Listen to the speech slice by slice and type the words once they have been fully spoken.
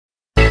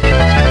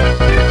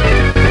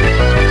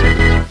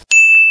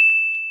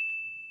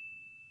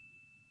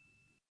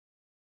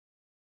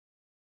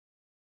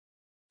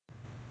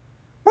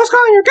What's going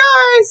on, you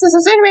guys? This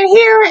is Enderman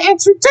here, and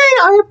today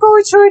I am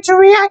going to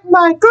react.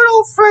 My good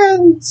old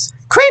friend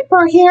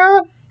Creeper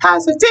here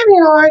has a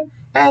DeviantArt,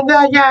 and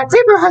yeah,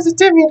 Creeper has a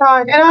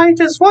DeviantArt, and I'm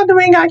just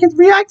wondering I can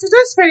react to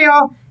this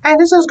video, and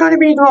this is going to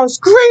be the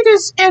most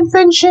greatest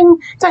invention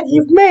that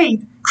you've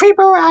made.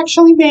 Creeper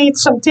actually made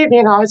some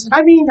DeviantArts.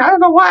 I mean, I don't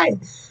know why.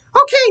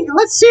 Okay,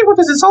 let's see what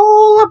this is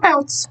all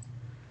about.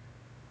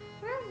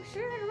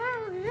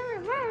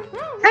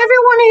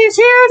 Everyone is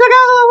here to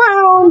gather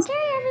around. Okay,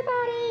 everybody.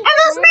 And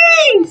that's me!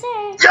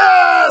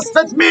 Yes,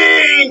 that's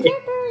me!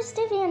 Creeper's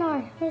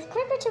DeviantArt with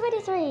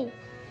CT83.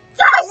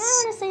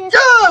 Yes!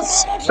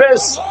 Yes!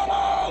 This!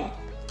 I'm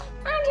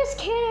just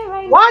kidding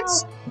right what?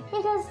 now.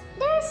 Because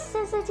this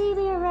is a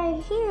DeviantArt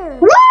right here.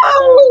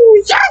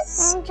 Woo!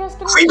 Yes!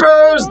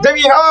 Creeper's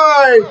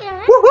DeviantArt!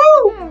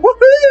 Woohoo!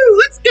 Woohoo!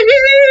 Let's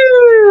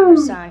go!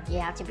 Son, you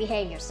have to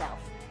behave yourself.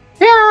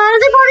 Yeah,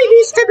 everybody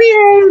needs to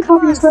behave.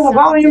 Let me turn the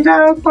volume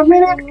down for a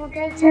minute.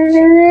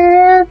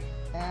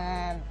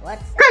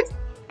 What's good?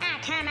 Ah,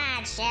 come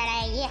on,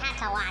 Shitty. You have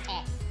to watch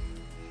it.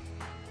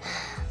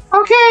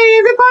 Okay,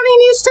 everybody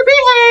needs to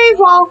behave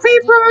while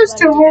Creeper's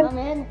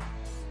doing.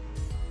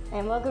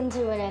 And welcome to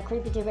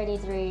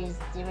CT83's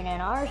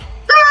DeviantArt.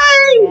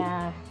 Hi!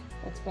 Yeah,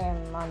 it's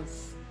been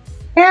months.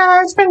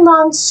 Yeah, it's been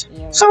months.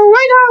 So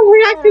right now I'm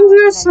reacting to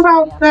this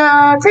about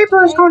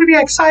Creeper is going to be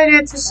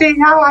excited to see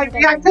how I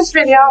react this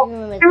video.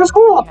 It was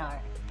cool.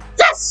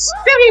 Yes!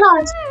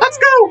 DeviantArt! Let's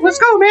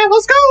go, man,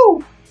 let's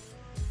go!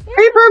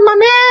 Creeper, my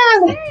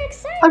man!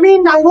 I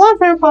mean, I love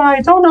him, but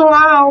I don't know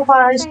how, but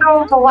I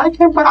still don't like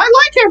him, but I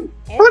like him!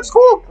 He looks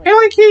cool. I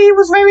like he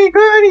was very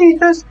good, he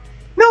just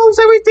knows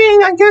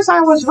everything. I guess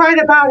I was right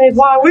about it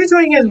while we're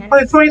doing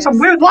some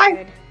weird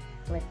life.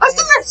 Let's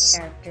do this!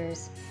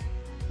 Characters.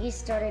 He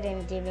started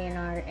in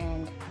DeviantArt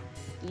and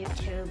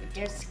YouTube,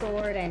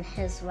 Discord, and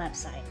his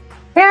website.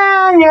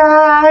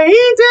 Yeah,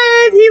 he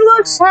did. He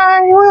looks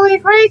really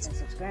great.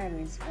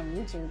 Subscribers on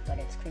YouTube, but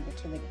it's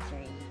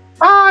CT83.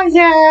 Oh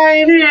yeah,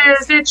 it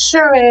is. It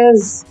sure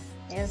is.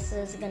 This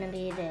is gonna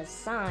be the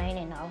sign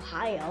in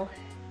Ohio.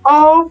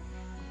 Oh.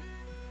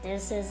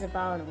 This is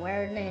about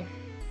where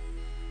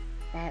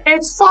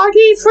it's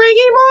foggy,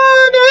 friggy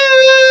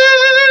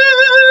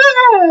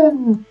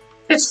morning.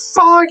 It's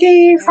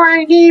foggy,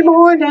 friggy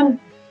morning.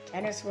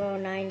 Tennis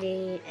World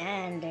 90,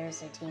 and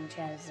there's a Team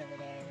Chess over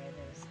there.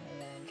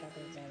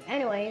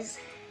 Anyways,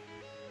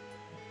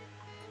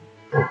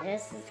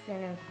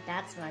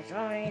 that's my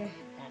drawing.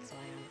 That's why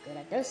I'm good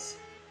at this.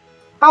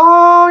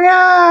 Oh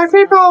yeah,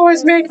 people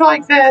always make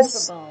like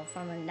this. Super Bowl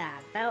from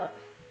that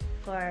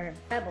for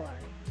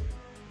February.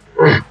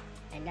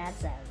 And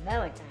that's a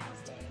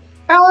Valentine's Day.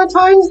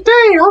 Valentine's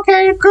Day,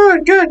 okay,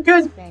 good.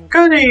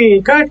 Goody,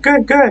 good.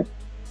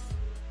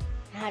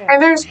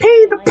 And there's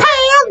Peter Pan!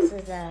 This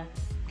is a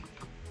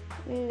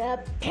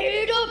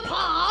Peter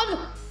Pan!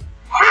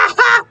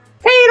 Haha!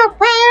 Peter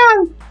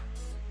Pan!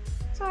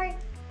 Sorry.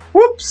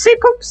 Whoopsie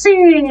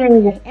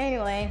poopsie!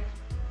 Anyway.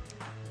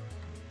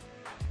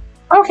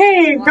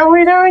 Okay, do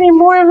we do any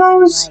more of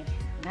those? Like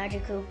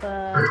Magic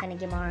Koopa,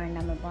 Tanigimara, and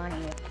Number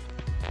Bonnie.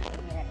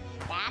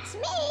 That's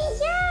me,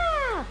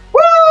 yeah!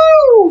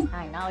 Woo!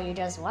 I know you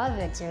just love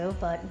it too,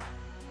 but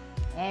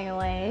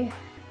anyway.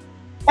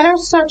 And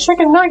there's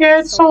chicken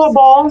nuggets, solar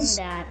balls.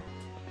 That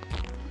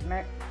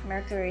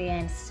Mercury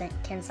and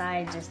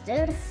Kensai just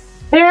did.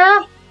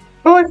 Yeah?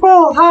 Really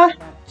cool, huh?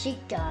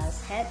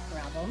 Chica's head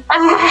problem.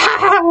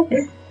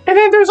 And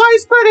then there's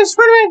Iceberg and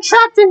Spider-Man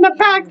trapped in the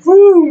back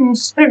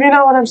rooms, if you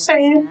know what I'm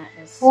saying.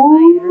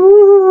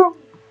 Ooh.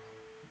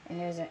 And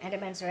there's an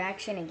Enderman's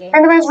reaction and gaming.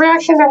 Enderman's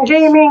reaction and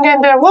gaming,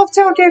 and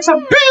Wolftail gives a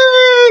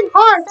big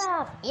heart.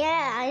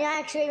 Yeah, I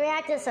actually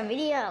reacted to some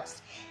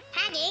videos.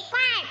 Honey,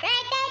 quiet, pay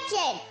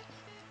attention.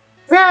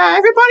 Yeah,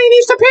 everybody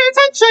needs to pay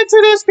attention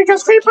to this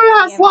because Creeper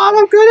has a lot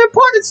of good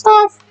important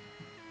stuff.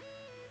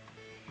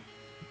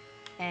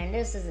 And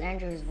this is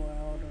Andrew's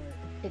world.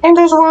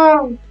 Andrew's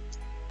world.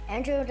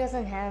 Andrew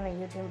doesn't have a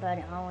YouTube, but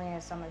it only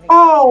has some of it.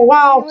 Oh,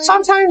 wow.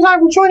 Sometimes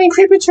I'm joining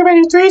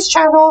CT83's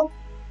channel.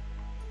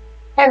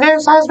 And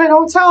there's Husband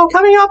Hotel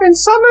coming up in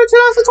summer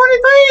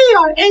 2023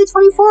 on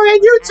A24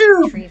 and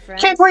YouTube.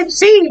 Can't wait to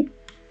see.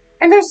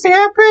 And there's the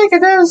Epic,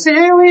 and there's the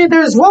Alien,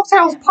 there's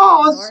Wolftail's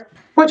Paws,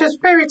 which is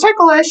very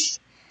ticklish.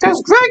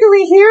 There's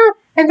Gregory here,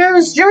 and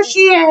there's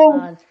Yoshi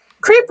and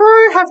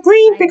Creeper have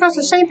green because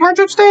it's St.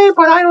 Patrick's Day,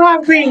 but I don't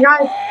have green.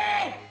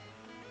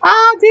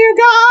 Oh dear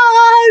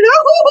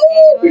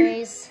God!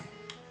 Anyways,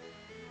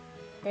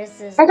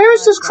 and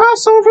there's this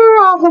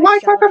crossover of the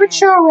Wi-Fi Puppet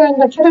Show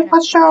and the Kid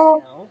Plus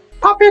Show,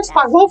 Puppets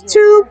by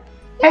WolfTube,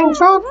 and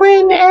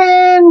Joaquin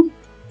and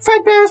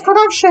Fredbear's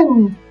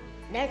production.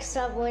 Next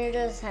up, we're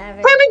just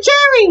having Clem and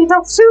Jerry,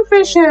 the Zoo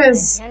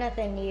Fishes. Kenneth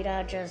and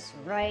Nita just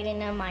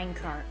riding a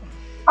minecart.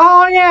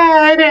 Oh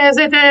yeah, it is.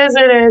 And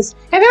there's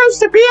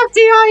the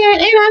BFDI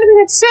and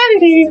Inanimate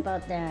Insanity. It's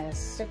about the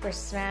Super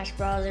Smash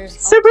Brothers.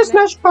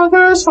 Smash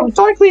Brothers from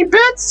Doikly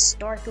Bits.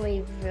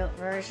 Doikly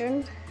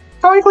version.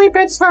 Doikly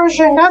Bits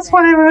version, that's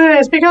what it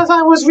is, because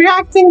I was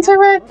reacting to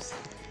it.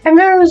 And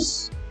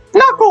there's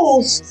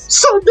Knuckles!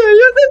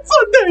 Sundayan and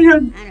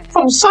Fundayan!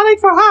 From Sonic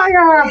for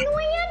Hire!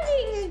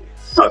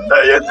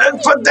 Sundayan and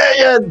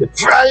Fundayan!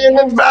 Frying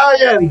and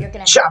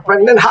Valiant!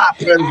 Chopping and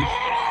hopping!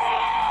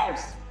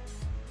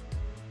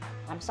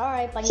 I'm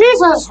sorry, but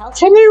Jesus!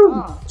 Can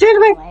you...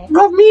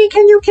 Love me,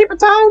 can you keep it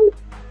down?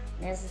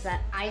 This is an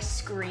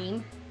ice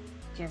cream.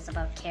 Just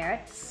about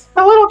carrots.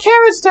 A little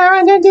carrots there,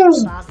 and then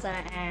there's...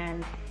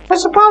 and...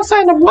 There's a boss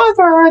and a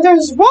mother, and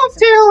there's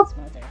Wolftail!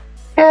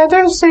 And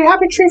there's the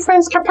Happy Tree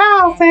Friends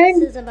Kapow thing.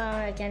 This is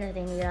about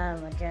anything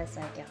just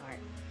like your heart.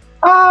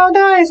 Oh,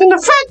 nice. And the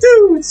fat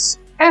dudes!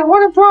 And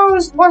Warner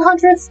Bros.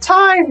 100th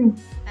time.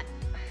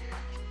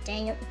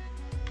 Dang it.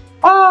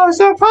 Oh, is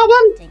there a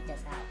problem? Take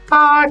this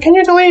out. Can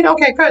you delete?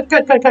 Okay, good.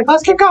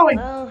 Let's keep going.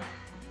 Well,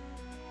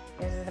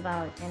 this is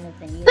about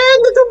anything. Then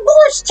the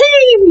divorce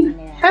team!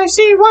 Yeah. I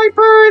see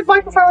Whitebird,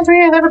 Viper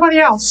 3, and everybody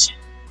else.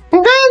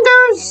 And then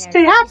there's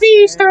the Happy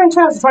Easter in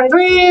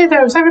 2023.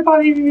 There's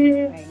everybody.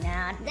 Right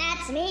now,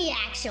 that's me,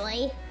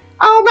 actually.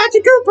 Oh,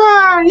 Magic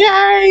Cooper!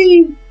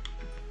 Yay!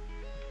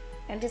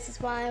 And this is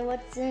why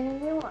what's in a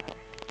new one.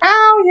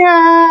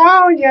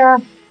 Oh yeah.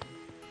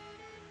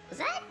 Was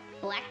that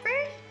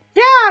Blackbird?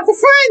 Yeah, the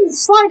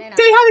friends! Like,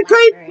 they had a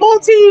great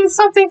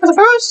multi-something for the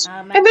first,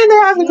 and then they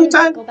had a good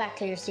time. Go back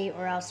to your seat,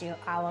 or else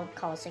I will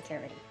call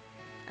security.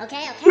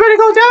 Okay. You better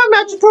go down,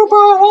 Magic Cooper,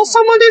 or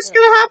someone is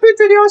gonna happen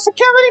to your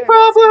security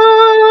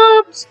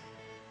problems!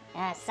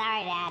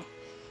 Sorry, Dad.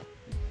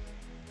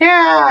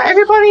 Yeah,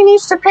 everybody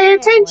needs to pay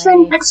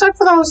attention, except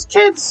for those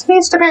kids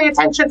needs to pay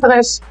attention for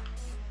this.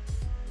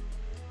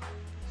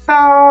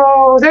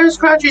 So, there's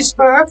Grudgy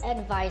Spurp.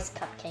 Advice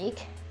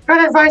Cupcake.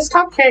 Good advice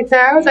cupcake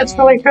there, that's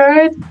really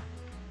good.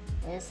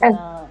 There's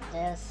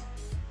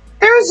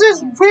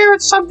this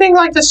weird something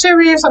like the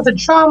series of the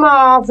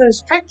drama of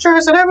these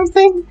pictures and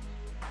everything.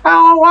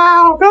 Oh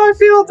wow,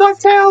 Garfield,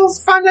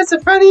 DuckTales, Five Nights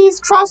at Freddy's,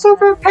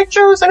 crossover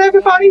pictures and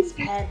everybody.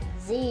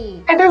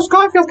 And there's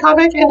Garfield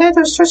comic, and then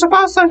there's just a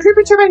boss on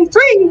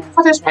CT83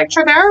 for this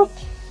picture there.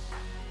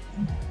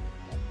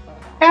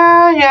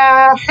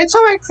 Yeah, it's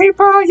alright,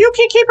 Creeper. You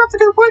can keep up the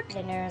good work.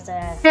 Then there's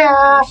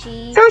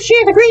Yoshi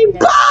and the green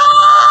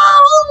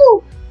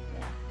ball!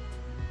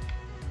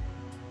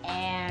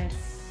 And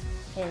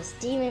his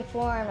demon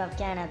form of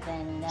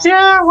Jonathan.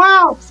 Yeah,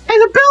 wow.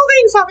 And the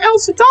buildings of El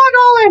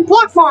Sedano and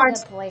Blockmart. This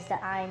is the place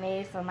that I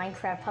made for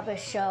Minecraft Puppet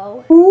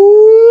Show.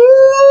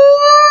 Ooh,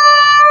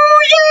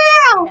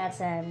 yeah! And that's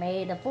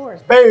May the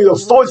 4th. May the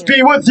 4th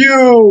be with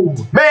you!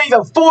 May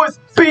the 4th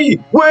be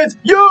with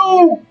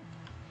you!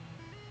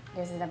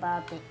 This is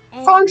about the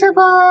Fun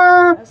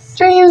Trooper,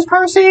 James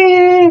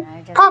Percy,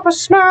 Papa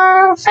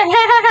Smurf.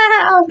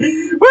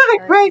 What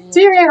a great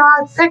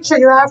DeviantArt picture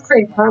you have,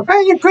 Creeper.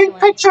 Very great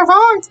picture of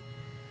art.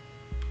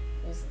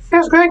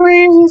 There's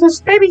Gregory,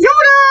 there's Baby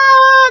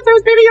Yoda!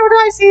 There's Baby Yoda,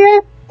 I see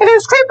it. And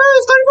there's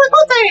Creeper's 34th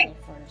birthday!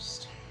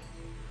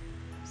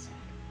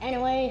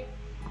 Anyway.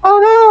 Oh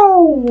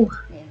no!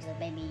 There's a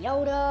Baby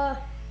Yoda.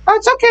 Oh,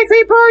 it's okay,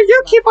 Creeper.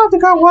 You keep up the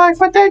good work,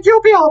 but then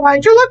you'll be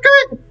alright. You look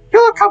good. You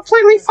look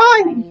completely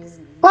fine.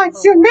 Like,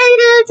 you made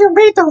it. You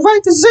made the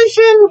right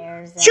decision.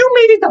 You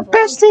made it the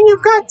best thing you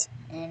got.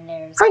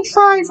 French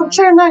fry from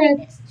Channel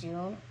 9.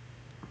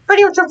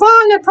 Radio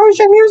Javon and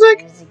Persian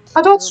Music.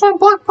 Adult Swim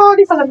Block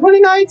Party from the Moody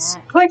Nights.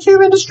 Play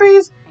Cube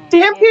Industries.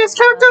 The MPS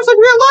characters in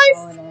real life.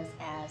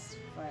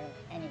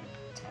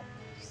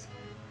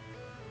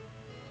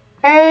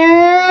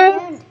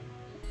 And...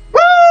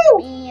 Woo!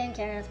 Me and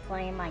Kenneth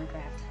playing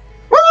Minecraft.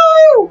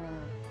 Woo!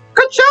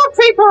 Good job,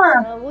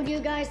 Creeper! What do you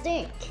guys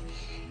think?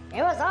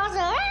 It was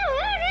awesome!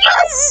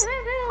 Yes!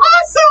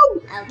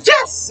 Awesome!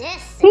 Yes!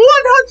 100%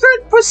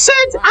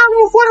 out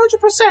of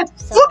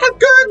 100%! Looking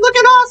good,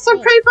 looking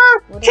awesome,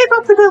 Creeper! Keep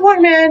up the good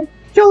work, man!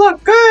 You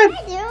look good!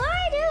 I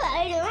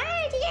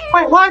do.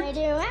 Wait, what? I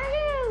do.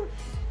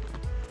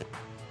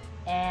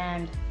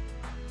 And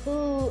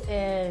who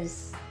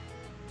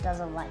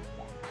doesn't like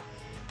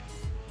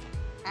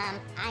that?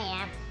 I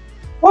am.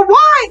 Well,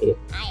 why?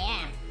 I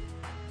am.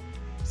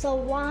 So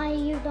why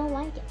you don't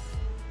like it?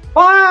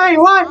 Why?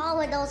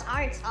 All of those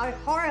arts are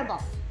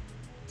horrible.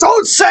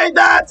 Don't say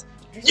that!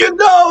 You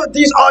know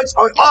these arts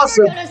are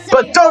awesome,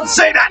 but don't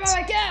say that!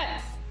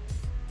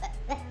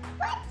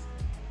 What?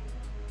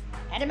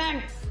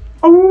 Enderman!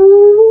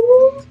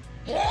 Ooh.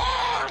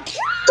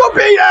 Go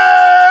beat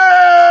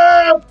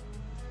him!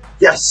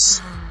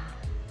 Yes!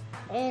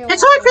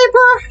 It's alright,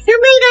 Creeper! You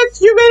made it!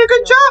 You made a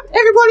good job!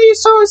 Everybody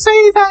so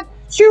say that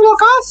you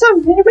look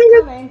awesome! You made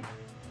it!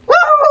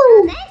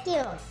 Woo! Thank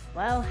you!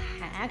 Well,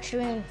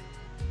 actually,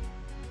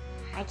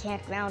 I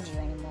can't ground you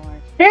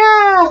anymore.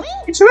 Yeah!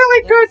 It's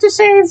really good to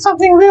say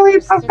something really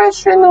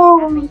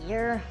professional!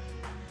 Year.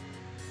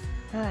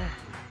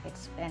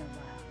 It's been a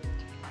while.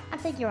 I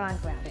think you're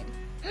ungrounded.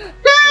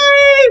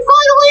 Yay!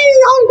 Finally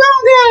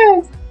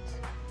ungrounded!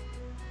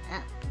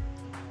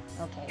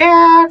 Okay.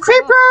 Yeah,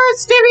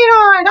 Creeper's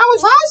DeviantArt! That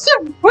was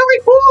awesome! Really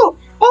cool!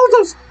 All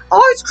those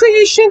arts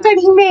creation that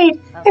he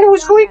made! And it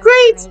was really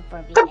great!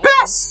 The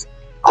best!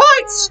 Oh,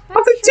 best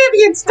of the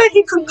deviants that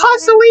he could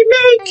possibly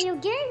make,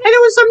 and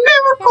it was a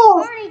miracle.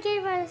 Barney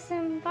gave us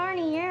some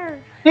Barney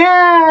hair.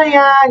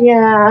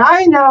 Yeah.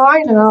 I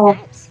know.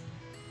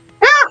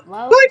 Yeah,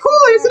 really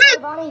cool, isn't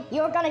it? Barney,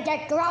 you're gonna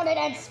get grounded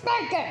and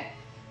spanked.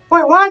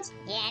 Wait, what?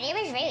 Yeah, it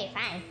was really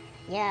fun.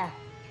 Yeah.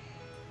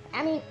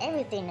 I mean,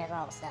 everything is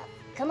all stuff.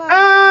 Come on.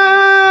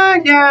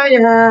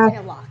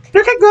 Yeah. Walk.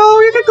 You can go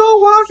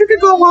walk.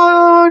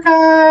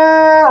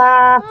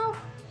 Well,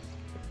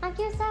 I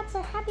guess that's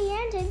a happy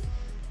ending.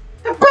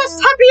 The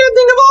best happy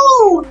ending of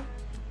all!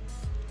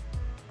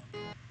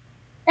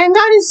 And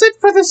that is it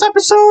for this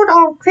episode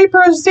of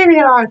Creeper's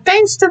DeviantArt.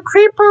 Thanks to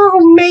Creeper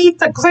who made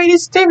the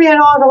greatest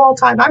DeviantArt of all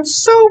time. I'm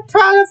so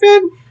proud of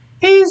him.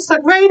 He's the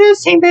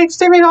greatest. He makes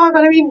DeviantArt,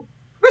 but I mean,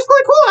 it was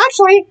really cool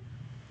actually.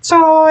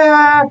 So,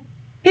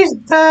 he's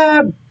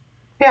the,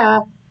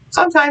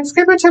 sometimes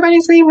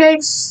Creeper223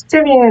 makes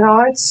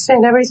DeviantArts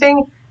and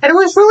everything. And it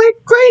was really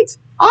great.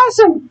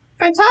 Awesome.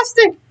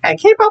 Fantastic. And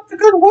keep up the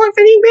good work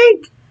that he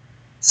made.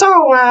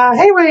 So,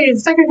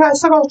 anyways, thank you guys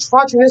so much for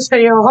watching this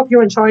video. Hope you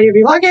enjoyed it. If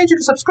you like it, you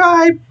can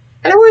subscribe.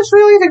 And it was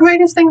really the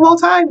greatest thing of all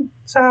time.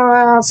 So,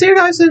 I'll see you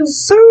guys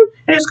soon.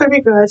 And it's going to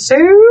be good. So,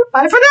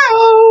 bye for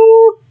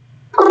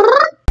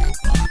now.